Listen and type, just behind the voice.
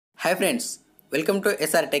Hi friends, welcome to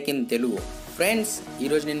SR tech in Telugu. Friends,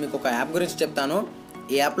 ఈరోజు నేను మీకు ఒక యాప్ గురించి చెప్తాను.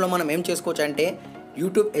 ఈ యాప్లో మనం ఏం చేసుకోవచ్చు అంటే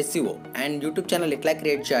YouTube SEO and YouTube channel ఎట్లా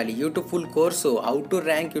క్రియేట్ చేయాలి, YouTube full course, how to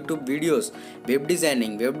rank YouTube videos, web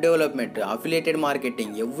designing, web development, affiliated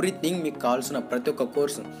marketing, everything మీకు కావాల్సిన ప్రతి ఒక్క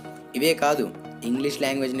కోర్సు. ఇవే కాదు, ఇంగ్లీష్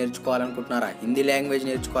లాంగ్వేజ్ నేర్చుకోవాలనుకుంటున్నారా, హిందీ లాంగ్వేజ్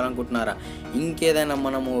నేర్చుకోవాలనుకుంటున్నారా, ఇంకేదైనా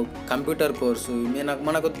మనము కంప్యూటర్ కోర్సు,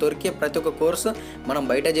 మనకు దొరికే ప్రతి ఒక్క కోర్సు మనం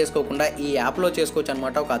బయట చేసుకోకుండా ఈ యాప్లో చేసుకోవచ్చు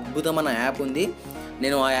అనమాట. ఒక అద్భుతమైన యాప్ ఉంది.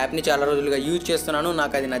 నేను ఆ యాప్ని చాలా రోజులుగా యూజ్ చేస్తున్నాను.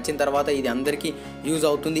 నాకు అది నచ్చిన తర్వాత ఇది అందరికీ యూజ్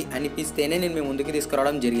అవుతుంది అనిపిస్తేనే నేను మీ ముందుకు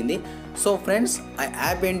తీసుకురావడం జరిగింది. సో ఫ్రెండ్స్, ఆ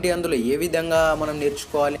యాప్ ఏంటి, అందులో ఏ విధంగా మనం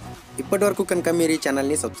నేర్చుకోవాలి. ఇప్పటివరకు కనుక మీరు ఈ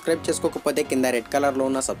ఛానల్ని సబ్స్క్రైబ్ చేసుకోకపోతే కింద రెడ్ కలర్లో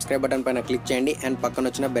ఉన్న సబ్స్క్రైబ్ బటన్ పైన క్లిక్ చేయండి అండ్ పక్కన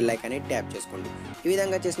వచ్చిన బెల్ ఐకాన్ని ట్యాప్ చేసుకోండి. ఈ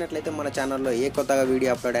విధంగా చేసినట్లయితే మన ఛానల్లో ఏ కొత్తగా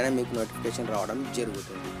వీడియో అప్లోడ్ అయినా మీకు నోటిఫికేషన్ రావడం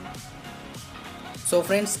జరుగుతుంది. సో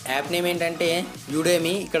ఫ్రెండ్స్, యాప్ నేమ్ ఏంటంటే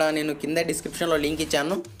యుడేమి. ఇక్కడ నేను కింద డిస్క్రిప్షన్లో లింక్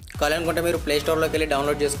ఇచ్చాను. కావాలనుకుంటే మీరు ప్లే స్టోర్లోకి వెళ్ళి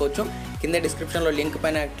డౌన్లోడ్ చేసుకోవచ్చు. కింద డిస్క్రిప్షన్లో లింక్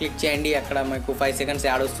పైన క్లిక్ చేయండి. అక్కడ మీకు 5 సెకండ్స్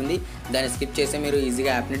యాడ్ వస్తుంది. దాన్ని స్కిప్ చేసి మీరు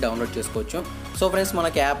ఈజీగా యాప్ని డౌన్లోడ్ చేసుకోవచ్చు. సో ఫ్రెండ్స్,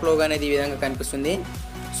 మనకి యాప్ లోగో అనేది ఈ విధంగా కనిపిస్తుంది.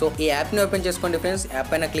 సో ఈ యాప్ని ఓపెన్ చేసుకోండి ఫ్రెండ్స్. యాప్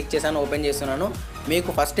పైన క్లిక్ చేశాను, ఓపెన్ చేస్తున్నాను. మీకు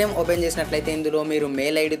ఫస్ట్ టైం ఓపెన్ చేసినట్లయితే ఇందులో మీరు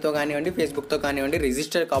మెయిల్ ఐడితో కానివ్వండి, ఫేస్బుక్తో కానివ్వండి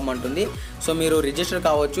రిజిస్టర్ కావమంటుంది. సో మీరు రిజిస్టర్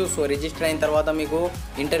కావచ్చు. సో రిజిస్టర్ అయిన తర్వాత మీకు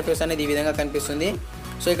ఇంటర్ఫేస్ అనేది ఈ విధంగా కనిపిస్తుంది.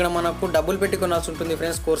 సో ఇక్కడ మనకు డబ్బులు పెట్టి కొనాల్సి ఉంటుంది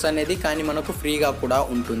ఫ్రెండ్స్ కోర్స్ అనేది, కానీ మనకు ఫ్రీగా కూడా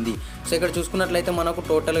ఉంటుంది. సో ఇక్కడ చూసుకున్నట్లయితే మనకు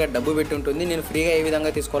టోటల్గా డబ్బు పెట్టి ఉంటుంది. నేను ఫ్రీగా ఏ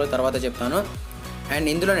విధంగా తీసుకోవాలో తర్వాత చెప్తాను. అండ్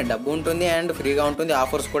ఇందులోనే డబ్బు ఉంటుంది అండ్ ఫ్రీగా ఉంటుంది,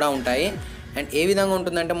 ఆఫర్స్ కూడా ఉంటాయి. అండ్ ఏ విధంగా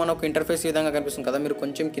ఉంటుందంటే మనకు ఇంటర్ఫేస్ ఈ విధంగా కనిపిస్తుంది కదా. మీరు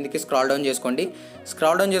కొంచెం కిందికి స్క్రాల్ డౌన్ చేసుకోండి.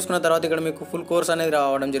 స్క్రాల్ డౌన్ చేసుకున్న తర్వాత ఇక్కడ మీకు ఫుల్ కోర్స్ అనేది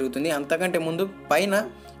రావడం జరుగుతుంది. అంతకంటే ముందు పైన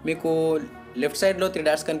మీకు లెఫ్ట్ సైడ్లో 3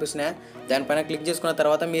 డాట్స్ కనిపిస్తున్నాయి. దానిపైన క్లిక్ చేసుకున్న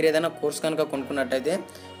తర్వాత మీరు ఏదైనా కోర్స్ కనుక కొనుక్కున్నట్టయితే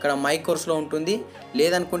ఇక్కడ మై కోర్స్లో ఉంటుంది.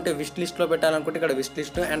 లేదనుకుంటే విష్ లిస్ట్లో పెట్టాలనుకుంటే ఇక్కడ విష్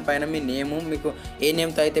లిస్ట్ అండ్ పైన మీ నేము, మీకు ఏ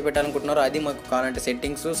నేమ్తో అయితే పెట్టాలనుకుంటున్నారో అది మాకు కావాలంటే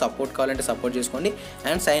సెట్టింగ్స్, సపోర్ట్ కావాలంటే సపోర్ట్ చేసుకోండి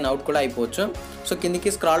అండ్ సైన్ అవుట్ కూడా అయిపోవచ్చు. సో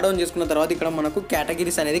కిందికి స్క్రాల్ డౌన్ చేసుకున్న తర్వాత ఇక్కడ మనకు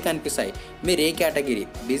కేటగిరీస్ అనేది కనిపిస్తాయి. మీరు ఏ కేటగిరీ,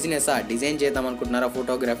 బిజినెసా, డిజైన్ చేద్దాం అనుకుంటున్నారా,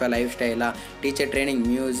 photography, life స్టైలా, teacher training,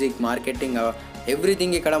 music, marketing,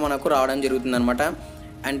 everything ఇక్కడ మనకు రావడం జరుగుతుంది అనమాట.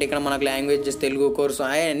 అంటే ఇక్కడ మనకు లాంగ్వేజెస్, తెలుగు కోర్సు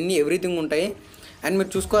అన్నీ ఎవ్రీథింగ్ ఉంటాయి. అండ్ మీరు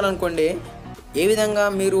చూసుకోవాలనుకోండి, ఏ విధంగా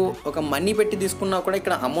మీరు ఒక మనీ పెట్టి తీసుకున్నా కూడా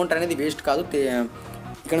ఇక్కడ అమౌంట్ అనేది వేస్ట్ కాదు.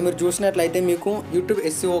 ఇక్కడ మీరు చూసినట్లయితే మీకు యూట్యూబ్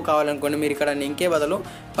ఎస్ఈఓ కావాలనుకోండి, మీరు ఇక్కడ ఇంకే బదులు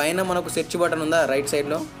పైన మనకు సెర్చ్ బటన్ ఉందా రైట్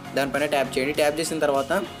సైడ్లో, దానిపైన ట్యాప్ చేయండి. ట్యాప్ చేసిన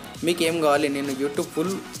తర్వాత మీకు ఏం కావాలి, నేను యూట్యూబ్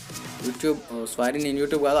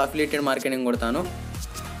కాదు, అఫిలియేటెడ్ మార్కెటింగ్ కొడతాను.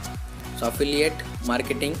 సో అఫిలియేట్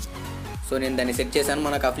మార్కెటింగ్, సో నేను దాన్ని సెట్ చేశాను.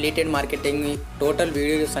 మనకు అఫిలియేటెడ్ మార్కెటింగ్ టోటల్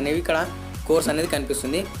వీడియోస్ అనేవి ఇక్కడ కోర్స్ అనేది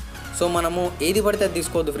కనిపిస్తుంది. సో మనము ఏది పడితే అది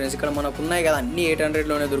తీసుకోవద్దు ఫ్రెండ్స్. ఇక్కడ మనకు ఉన్నాయి కదా, అన్నీ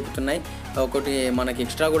 800లోనే దొరుకుతున్నాయి. ఒకటి మనకి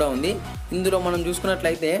ఎక్స్ట్రా కూడా ఉంది. ఇందులో మనం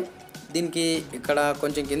చూసుకున్నట్లయితే దీనికి ఇక్కడ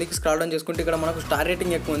కొంచెం కిందికి స్క్రాల్ డౌన్ చేసుకుంటే ఇక్కడ మనకు స్టార్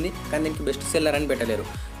రేటింగ్ ఎక్కువ ఉంది, కానీ దీనికి బెస్ట్ సెల్లర్ అని పెట్టలేరు.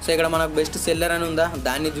 సో ఇక్కడ మనకు బెస్ట్ సెల్లర్ అని ఉందా,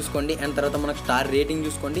 దాన్ని చూసుకోండి. అండ్ తర్వాత మనకు స్టార్ రేటింగ్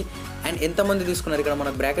చూసుకోండి. అండ్ ఎంతమంది తీసుకున్నారు, ఇక్కడ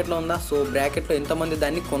మనకు బ్రాకెట్లో ఉందా, సో బ్రాకెట్లో ఎంతమంది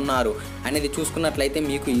దాన్ని కొన్నారు అనేది చూసుకున్నట్లయితే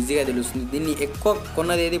మీకు ఈజీగా తెలుస్తుంది. దీన్ని ఎక్కువ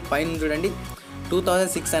కొన్నది ఏది, పైన చూడండి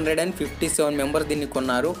 2657 మెంబర్స్ దీన్ని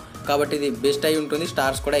కొన్నారు. కాబట్టి ఇది బెస్ట్ అయి ఉంటుంది.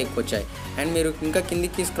 స్టార్స్ కూడా ఎక్కువ వచ్చాయి. అండ్ మీరు ఇంకా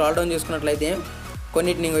కిందికి స్క్రాల్ డౌన్ చేసుకున్నట్లయితే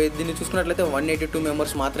కొన్నిటిని దీన్ని చూసుకున్నట్లయితే 182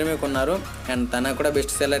 మెంబర్స్ మాత్రమే కొన్నారు. అండ్ తనకు కూడా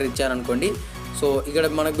బెస్ట్ సెల్లర్ ఇచ్చారనుకోండి. సో ఇక్కడ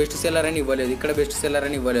మనకు బెస్ట్ సెల్లర్ అని ఇవ్వలేదు, ఇక్కడ బెస్ట్ సెల్లర్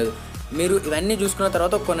అని ఇవ్వలేదు. మీరు ఇవన్నీ చూసుకున్న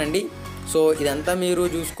తర్వాత కొనండి. సో ఇదంతా మీరు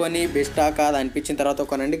చూసుకొని బెస్టా కాదా అనిపించిన తర్వాత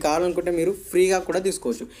కొనండి. కావాలనుకుంటే మీరు ఫ్రీగా కూడా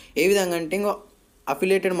తీసుకోవచ్చు. ఏ విధంగా అంటే ఇంకా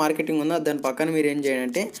అఫిలియేటెడ్ మార్కెటింగ్ ఉందో దాని పక్కన మీరు ఏం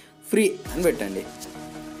చేయాలంటే ఫ్రీ అని పెట్టండి,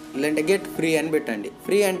 లేదంటే గెట్ ఫ్రీ అని పెట్టండి.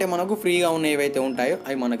 ఫ్రీ అంటే మనకు ఫ్రీగా ఉన్న ఏవైతే ఉంటాయో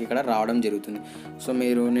అవి మనకి ఇక్కడ రావడం జరుగుతుంది. సో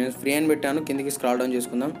నేను ఫ్రీ అని పెట్టాను. కిందికి స్క్రాల్ డౌన్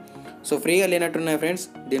చేసుకుందాం. సో ఫ్రీగా లేనట్టున్నాయి ఫ్రెండ్స్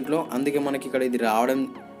దీంట్లో, అందుకే మనకి ఇక్కడ ఇది రావడం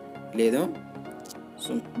లేదు.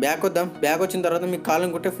 సో బ్యాక్ వద్దాం. బ్యాక్ వచ్చిన తర్వాత మీకు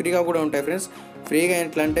కావాలనుకుంటే ఫ్రీగా కూడా ఉంటాయి ఫ్రెండ్స్. ఫ్రీగా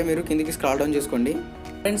ఎట్లా అంటే మీరు కిందికి స్క్రాల్ డౌన్ చేసుకోండి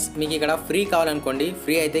ఫ్రెండ్స్. మీకు ఇక్కడ ఫ్రీ కావాలనుకోండి,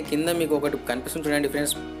 ఫ్రీ అయితే కింద మీకు ఒకటి కనిపిస్తుంది చూడండి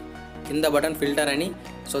ఫ్రెండ్స్, కింద బటన్ ఫిల్టర్ అని.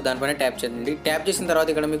 సో దానిపైన ట్యాప్ చేయండి. ట్యాప్ చేసిన తర్వాత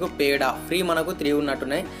ఇక్కడ మీకు పేడా, ఫ్రీ మనకు 3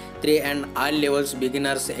 ఉన్నట్టున్నాయి. 3 and all levels,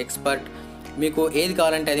 beginners, expert, మీకు ఏది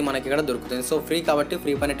కావాలంటే అది మనకి ఇక్కడ దొరుకుతుంది. సో ఫ్రీ కాబట్టి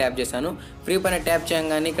ఫ్రీ పైన ట్యాప్ చేశాను. ఫ్రీ పైన ట్యాప్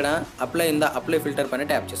చేయగానే ఇక్కడ అప్లై ఫిల్టర్ పైన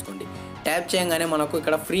ట్యాప్ చేసుకోండి. ట్యాప్ చేయగానే మనకు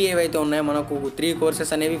ఇక్కడ ఫ్రీ ఏవైతే ఉన్నాయో మనకు 3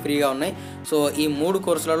 కోర్సెస్ అనేవి ఫ్రీగా ఉన్నాయి. సో ఈ 3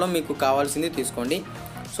 కోర్సులలో మీకు కావాల్సింది తీసుకోండి.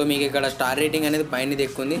 సో మీకు ఇక్కడ స్టార్ రేటింగ్ అనేది పైన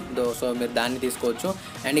ఎక్కువ ఉంది. సో మీరు దాన్ని తీసుకోవచ్చు.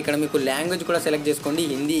 అండ్ ఇక్కడ మీకు లాంగ్వేజ్ కూడా సెలెక్ట్ చేసుకోండి.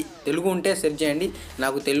 హిందీ, తెలుగు ఉంటే సెర్చ్ చేయండి.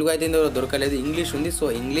 నాకు తెలుగు అయితే ఇందులో దొరకలేదు, ఇంగ్లీష్ ఉంది. సో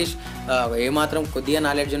ఇంగ్లీష్ ఏమాత్రం కొద్దిగా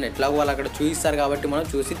నాలెడ్జ్ ఉంది, ఎట్లాగో వాళ్ళు అక్కడ చూపిస్తారు కాబట్టి మనం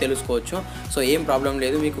చూసి తెలుసుకోవచ్చు. సో ఏం ప్రాబ్లం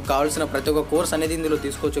లేదు. మీకు కావాల్సిన ప్రతి ఒక్క కోర్స్ అనేది ఇందులో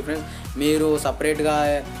తీసుకోవచ్చు ఫ్రెండ్స్. మీరు సపరేట్గా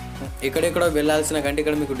ఎక్కడెక్కడో వెళ్ళాల్సిన కంటే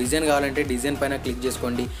ఇక్కడ మీకు డిజైన్ కావాలంటే డిజైన్ పైన క్లిక్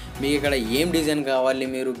చేసుకోండి. మీకు ఇక్కడ ఏం డిజైన్ కావాలి,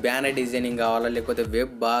 మీరు బ్యానర్ డిజైనింగ్ కావాలా లేకపోతే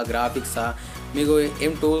వెబ్బా గ్రాఫిక్సా, మీకు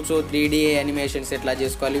ఏం టూల్స్ 3D యానిమేషన్స్ ఎట్లా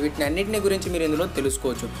చేసుకోవాలి, వీటిని అన్నింటిని గురించి మీరు ఇందులో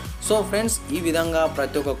తెలుసుకోవచ్చు. సో ఫ్రెండ్స్, ఈ విధంగా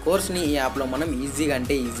ప్రతి ఒక్క కోర్స్ని ఈ యాప్లో మనం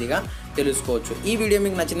ఈజీగా తెలుసుకోవచ్చు. ఈ వీడియో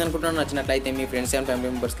మీకు నచ్చింది అనుకుంటున్నాను. నచ్చినట్లయితే మీ ఫ్రెండ్స్ అండ్ ఫ్యామిలీ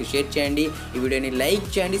మెంబర్స్కి షేర్ చేయండి, ఈ వీడియోని లైక్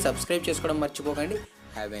చేయండి, సబ్స్క్రైబ్ చేసుకోవడం మర్చిపోకండి.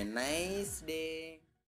 Have a nice day.